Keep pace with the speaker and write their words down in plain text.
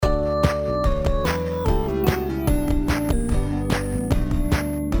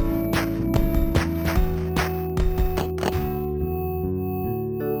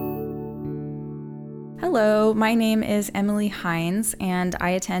So my name is Emily Hines, and I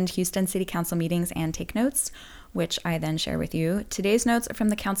attend Houston City Council meetings and take notes, which I then share with you. Today's notes are from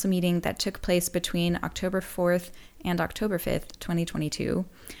the council meeting that took place between October 4th and October 5th, 2022.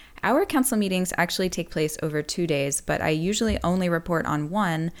 Our council meetings actually take place over 2 days, but I usually only report on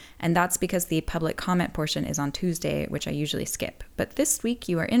one, and that's because the public comment portion is on Tuesday, which I usually skip. But this week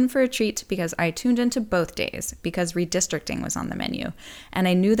you are in for a treat because I tuned into both days because redistricting was on the menu, and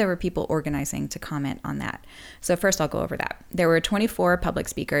I knew there were people organizing to comment on that. So first I'll go over that. There were 24 public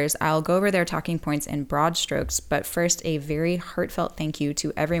speakers. I'll go over their talking points in broad strokes, but first a very heartfelt thank you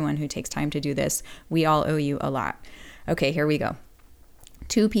to everyone who takes time to do this. We all owe you a lot. Okay, here we go.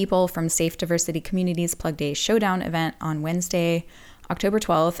 2 people from Safe Diversity Communities plugged a showdown event on Wednesday, October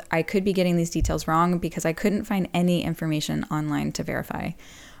 12th. I could be getting these details wrong because I couldn't find any information online to verify.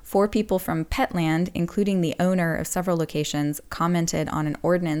 4 people from Petland, including the owner of several locations, commented on an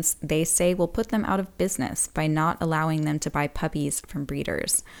ordinance they say will put them out of business by not allowing them to buy puppies from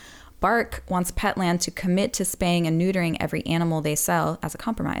breeders. Bark wants Petland to commit to spaying and neutering every animal they sell as a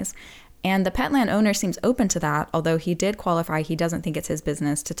compromise. And the Petland owner seems open to that, although he did qualify he doesn't think it's his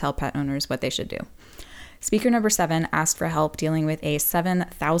business to tell pet owners what they should do. Speaker number 7 asked for help dealing with a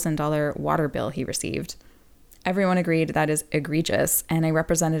 $7,000 water bill he received. Everyone agreed that is egregious, and a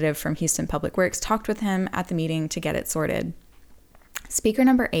representative from Houston Public Works talked with him at the meeting to get it sorted. Speaker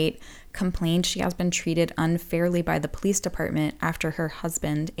number 8 complained she has been treated unfairly by the police department after her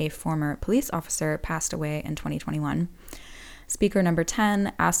husband, a former police officer, passed away in 2021. Speaker number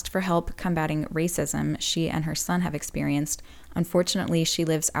 10 asked for help combating racism she and her son have experienced. Unfortunately, she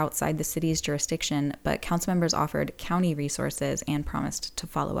lives outside the city's jurisdiction, but council members offered county resources and promised to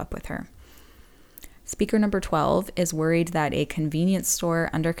follow up with her. Speaker number 12 is worried that a convenience store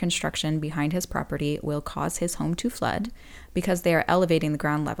under construction behind his property will cause his home to flood because they are elevating the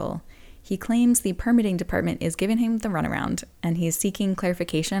ground level. He claims the permitting department is giving him the runaround, and he is seeking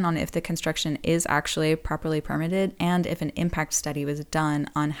clarification on if the construction is actually properly permitted and if an impact study was done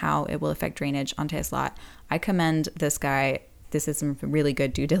on how it will affect drainage onto his lot. I commend this guy. This is some really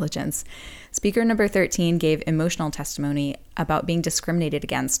good due diligence. Speaker number 13 gave emotional testimony about being discriminated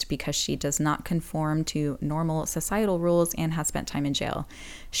against because she does not conform to normal societal rules and has spent time in jail.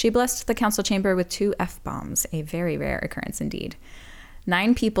 She blessed the council chamber with 2 F-bombs, a very rare occurrence indeed.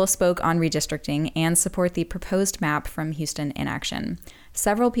 9 people spoke on redistricting and support the proposed map from Houston in Action.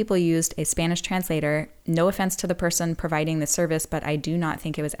 Several people used a Spanish translator. No offense to the person providing the service, but I do not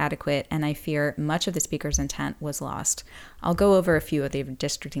think it was adequate, and I fear much of the speaker's intent was lost. I'll go over a few of the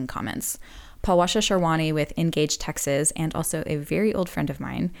redistricting comments. Pawasha Sharwani with Engage Texas, and also a very old friend of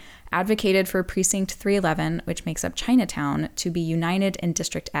mine, advocated for Precinct 311, which makes up Chinatown, to be united in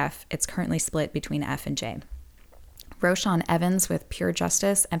District F. It's currently split between F and J. Roshan Evans with Pure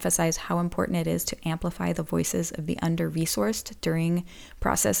Justice emphasized how important it is to amplify the voices of the under-resourced during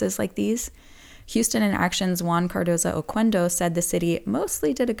processes like these. Houston in Action's Juan Cardoza Oquendo said the city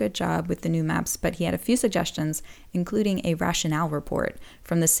mostly did a good job with the new maps, but he had a few suggestions, including a rationale report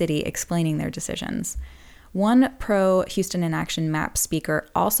from the city explaining their decisions. One pro-Houston in Action map speaker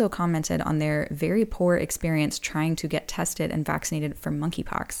also commented on their very poor experience trying to get tested and vaccinated for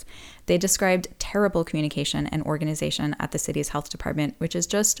monkeypox. They described terrible communication and organization at the city's health department, which is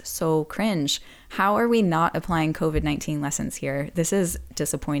just so cringe. How are we not applying COVID-19 lessons here? This is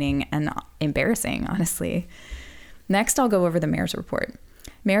disappointing and embarrassing, honestly. Next, I'll go over the mayor's report.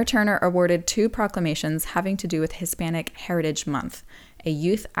 Mayor Turner awarded 2 proclamations having to do with Hispanic Heritage Month, a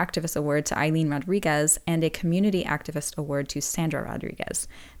Youth Activist Award to Eileen Rodriguez, and a Community Activist Award to Sandra Rodriguez.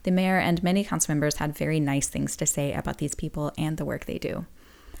 The mayor and many council members had very nice things to say about these people and the work they do.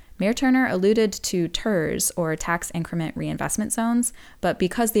 Mayor Turner alluded to TIRZ, or Tax Increment Reinvestment Zones, but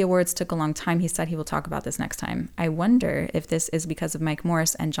because the awards took a long time, he said he will talk about this next time. I wonder if this is because of Mike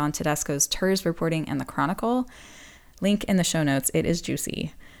Morris and John Tedesco's TIRZ reporting in the Chronicle. Link in the show notes. It is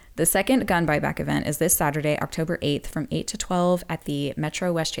juicy. The second gun buyback event is this Saturday, October 8th from 8 to 12 at the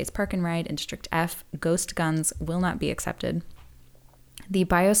Metro West Chase Park and Ride in District F. Ghost guns will not be accepted. The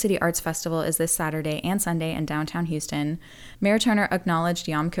BioCity Arts Festival is this Saturday and Sunday in downtown Houston. Mayor Turner acknowledged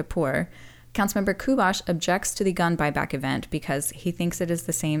Yom Kippur. Councilmember Kubash objects to the gun buyback event because he thinks it is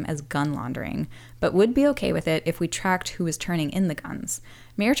the same as gun laundering, but would be okay with it if we tracked who was turning in the guns.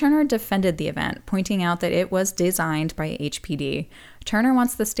 Mayor Turner defended the event, pointing out that it was designed by HPD. Turner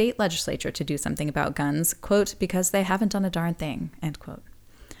wants the state legislature to do something about guns, quote, because they haven't done a darn thing, end quote.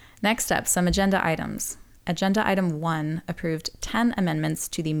 Next up, some agenda items. Agenda item 1 approved 10 amendments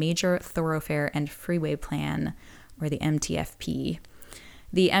to the Major Thoroughfare and Freeway Plan, or the MTFP.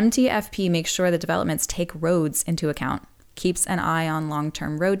 The MTFP makes sure the developments take roads into account. keeps an eye on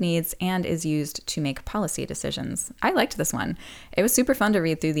long-term road needs, and is used to make policy decisions. I liked this one. It was super fun to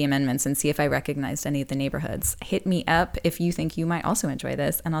read through the amendments and see if I recognized any of the neighborhoods. Hit me up if you think you might also enjoy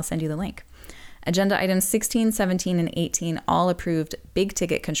this, and I'll send you the link. Agenda items 16, 17, and 18 all approved big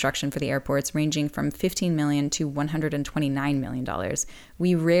ticket construction for the airports, ranging from $15 million to $129 million.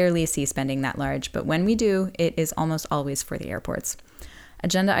 We rarely see spending that large, but when we do, it is almost always for the airports.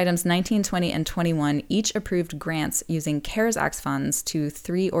 Agenda items 19, 20, and 21 each approved grants using CARES Act funds to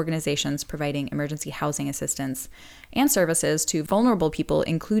 3 organizations providing emergency housing assistance and services to vulnerable people,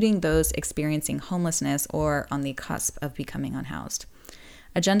 including those experiencing homelessness or on the cusp of becoming unhoused.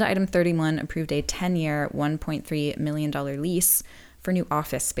 Agenda item 31 approved a 10-year, $1.3 million lease for new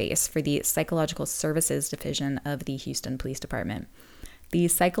office space for the Psychological Services Division of the Houston Police Department. The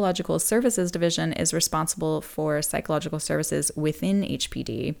Psychological Services Division is responsible for psychological services within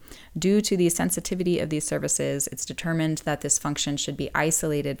HPD. Due to the sensitivity of these services, it's determined that this function should be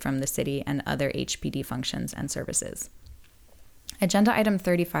isolated from the city and other HPD functions and services. Agenda item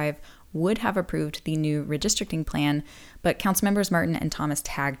 35 would have approved the new redistricting plan, but Councilmembers Martin and Thomas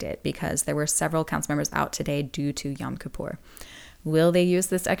tagged it because there were several councilmembers out today due to Yom Kippur. Will they use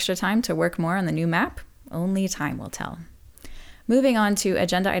this extra time to work more on the new map? Only time will tell. Moving on to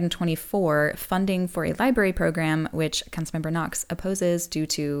agenda item 24, funding for a library program, which Councilmember Knox opposes due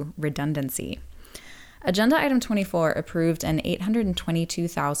to redundancy. Agenda item 24 approved an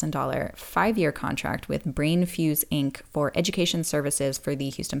 $822,000 5-year contract with BrainFuse Inc. for education services for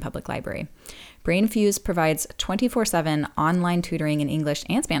the Houston Public Library. BrainFuse provides 24/7 online tutoring in English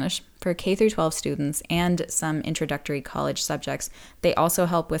and Spanish for K-12 students and some introductory college subjects. They also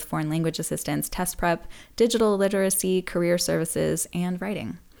help with foreign language assistance, test prep, digital literacy, career services, and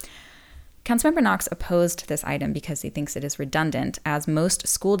writing. Councilmember Knox opposed this item because he thinks it is redundant, as most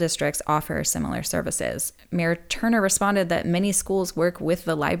school districts offer similar services. Mayor Turner responded that many schools work with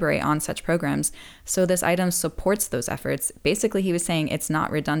the library on such programs, so this item supports those efforts. Basically, he was saying it's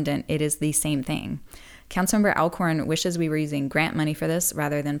not redundant, it is the same thing. Councilmember Alcorn wishes we were using grant money for this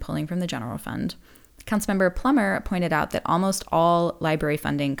rather than pulling from the general fund. Councilmember Plummer pointed out that almost all library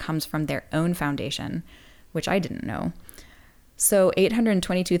funding comes from their own foundation, which I didn't know. So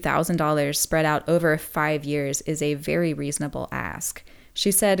 $822,000 spread out over 5 years is a very reasonable ask.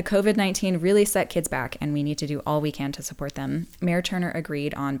 She said COVID-19 really set kids back and we need to do all we can to support them. Mayor Turner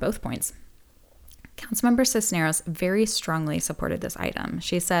agreed on both points. Councilmember Cisneros very strongly supported this item.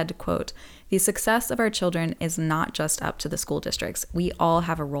 She said, quote, "The success of our children is not just up to the school districts. We all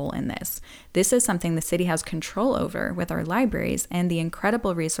have a role in this. This is something the city has control over with our libraries and the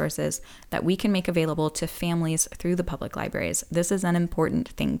incredible resources that we can make available to families through the public libraries. This is an important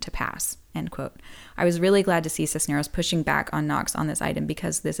thing to pass." End quote. I was really glad to see Cisneros pushing back on Knox on this item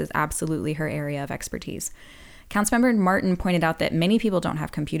because this is absolutely her area of expertise. Councilmember Martin pointed out that many people don't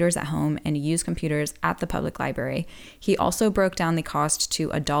have computers at home and use computers at the public library. He also broke down the cost to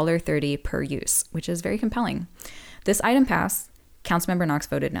 $1.30 per use, which is very compelling. This item passed. Councilmember Knox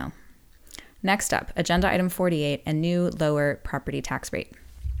voted no. Next up, agenda item 48, a new lower property tax rate.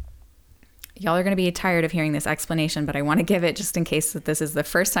 Y'all are going to be tired of hearing this explanation, but I want to give it just in case that this is the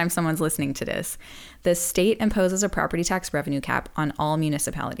first time someone's listening to this. The state imposes a property tax revenue cap on all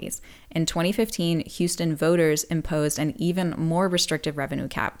municipalities. In 2015, Houston voters imposed an even more restrictive revenue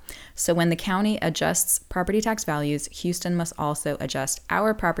cap. So when the county adjusts property tax values, Houston must also adjust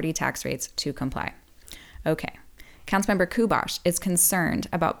our property tax rates to comply. Okay. Councilmember Kubash is concerned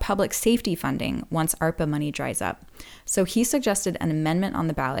about public safety funding once ARPA money dries up. So he suggested an amendment on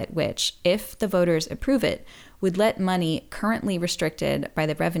the ballot which, if the voters approve it, would let money currently restricted by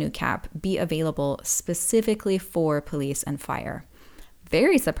the revenue cap be available specifically for police and fire.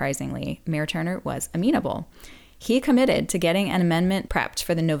 Very surprisingly, Mayor Turner was amenable. He committed to getting an amendment prepped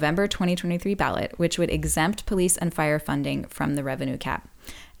for the November 2023 ballot, which would exempt police and fire funding from the revenue cap.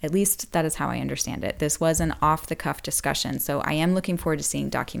 At least that is how I understand it. This was an off-the-cuff discussion, so I am looking forward to seeing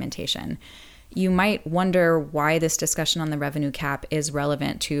documentation. You might wonder why this discussion on the revenue cap is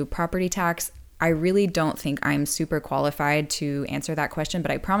relevant to property tax. I really don't think I'm super qualified to answer that question,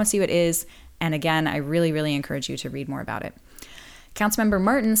 but I promise you it is. And again, I really, really encourage you to read more about it. Councilmember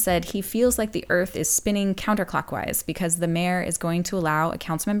Martin said he feels like the earth is spinning counterclockwise because the mayor is going to allow a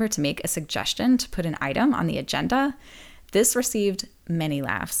councilmember to make a suggestion to put an item on the agenda. This received many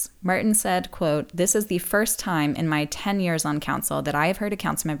laughs. Martin said, quote, "This is the first time in my 10 years on council that I have heard a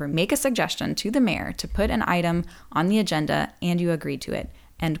council member make a suggestion to the mayor to put an item on the agenda and you agreed to it,"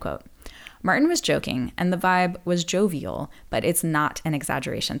 end quote. Martin was joking and the vibe was jovial, but it's not an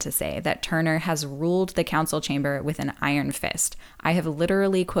exaggeration to say that Turner has ruled the council chamber with an iron fist. I have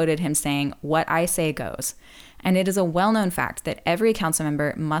literally quoted him saying, "What I say goes." And it is a well-known fact that every council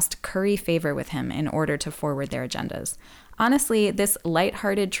member must curry favor with him in order to forward their agendas. Honestly, this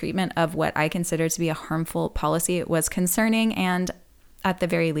lighthearted treatment of what I consider to be a harmful policy was concerning and, at the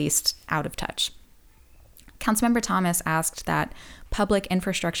very least, out of touch. Councilmember Thomas asked that public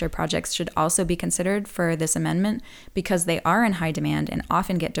infrastructure projects should also be considered for this amendment because they are in high demand and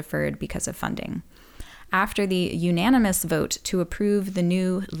often get deferred because of funding. After the unanimous vote to approve the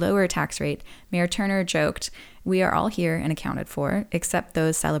new lower tax rate, Mayor Turner joked, "We are all here and accounted for, except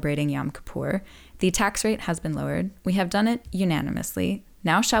those celebrating Yom Kippur. The tax rate has been lowered. We have done it unanimously.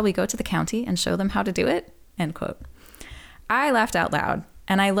 Now shall we go to the county and show them how to do it?" End quote. I laughed out loud,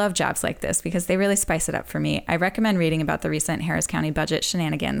 and I love jobs like this because they really spice it up for me. I recommend reading about the recent Harris County budget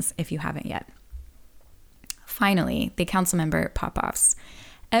shenanigans if you haven't yet. Finally, the councilmember pop-offs.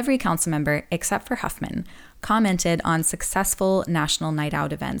 Every council member, except for Huffman, commented on successful National Night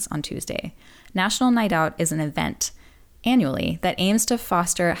Out events on Tuesday. National Night Out is an event annually that aims to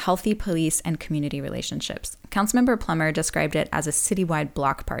foster healthy police and community relationships. Councilmember Plummer described it as a citywide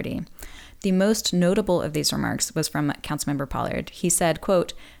block party. The most notable of these remarks was from Councilmember Pollard. He said,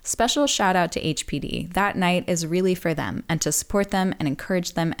 quote, "Special shout out to HPD. That night is really for them and to support them and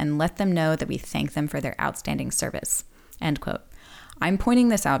encourage them and let them know that we thank them for their outstanding service." End quote. I'm pointing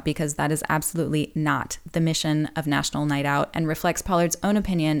this out because that is absolutely not the mission of National Night Out and reflects Pollard's own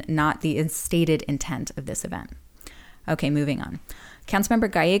opinion, not the stated intent of this event. Okay, moving on.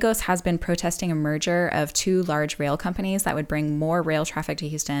 Councilmember Gallegos has been protesting a merger of two large rail companies that would bring more rail traffic to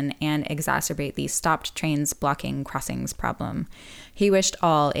Houston and exacerbate the stopped trains blocking crossings problem. He wished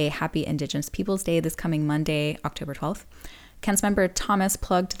all a happy Indigenous Peoples Day this coming Monday, October 12th. Councilmember Thomas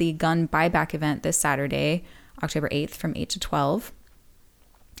plugged the gun buyback event this Saturday, October 8th from 8 to 12.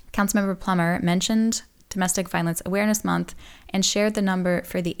 Councilmember Plummer mentioned Domestic Violence Awareness Month and shared the number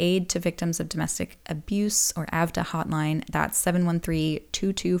for the Aid to Victims of Domestic Abuse, or AVDA hotline. That's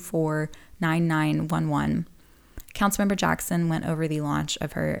 713-224-9911. Councilmember Jackson went over the launch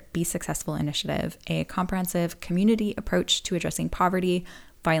of her Be Successful initiative, a comprehensive community approach to addressing poverty,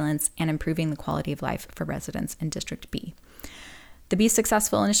 violence, and improving the quality of life for residents in District B. The Be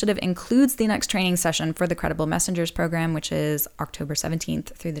Successful initiative includes the next training session for the Credible Messengers program, which is October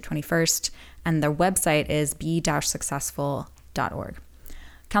 17th through the 21st, and their website is be-successful.org.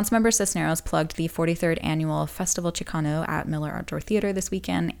 Councilmember Cisneros plugged the 43rd annual Festival Chicano at Miller Outdoor Theater this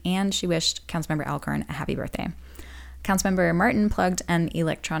weekend, and she wished Councilmember Alcorn a happy birthday. Councilmember Martin plugged an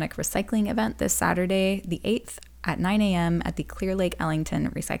electronic recycling event this Saturday, the 8th, at 9 a.m. at the Clear Lake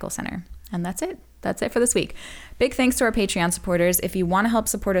Ellington Recycle Center. And that's it. That's it for this week. Big thanks to our Patreon supporters. If you want to help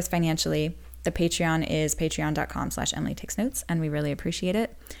support us financially, the Patreon is patreon.com/EmilyTakesNotes, and we really appreciate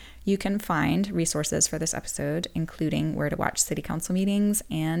it. You can find resources for this episode, including where to watch city council meetings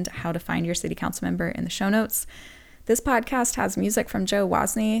and how to find your city council member in the show notes. This podcast has music from Joe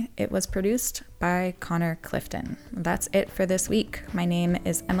Wozni. It was produced by Connor Clifton. That's it for this week. My name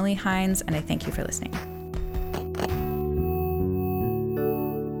is Emily Hines, and I thank you for listening.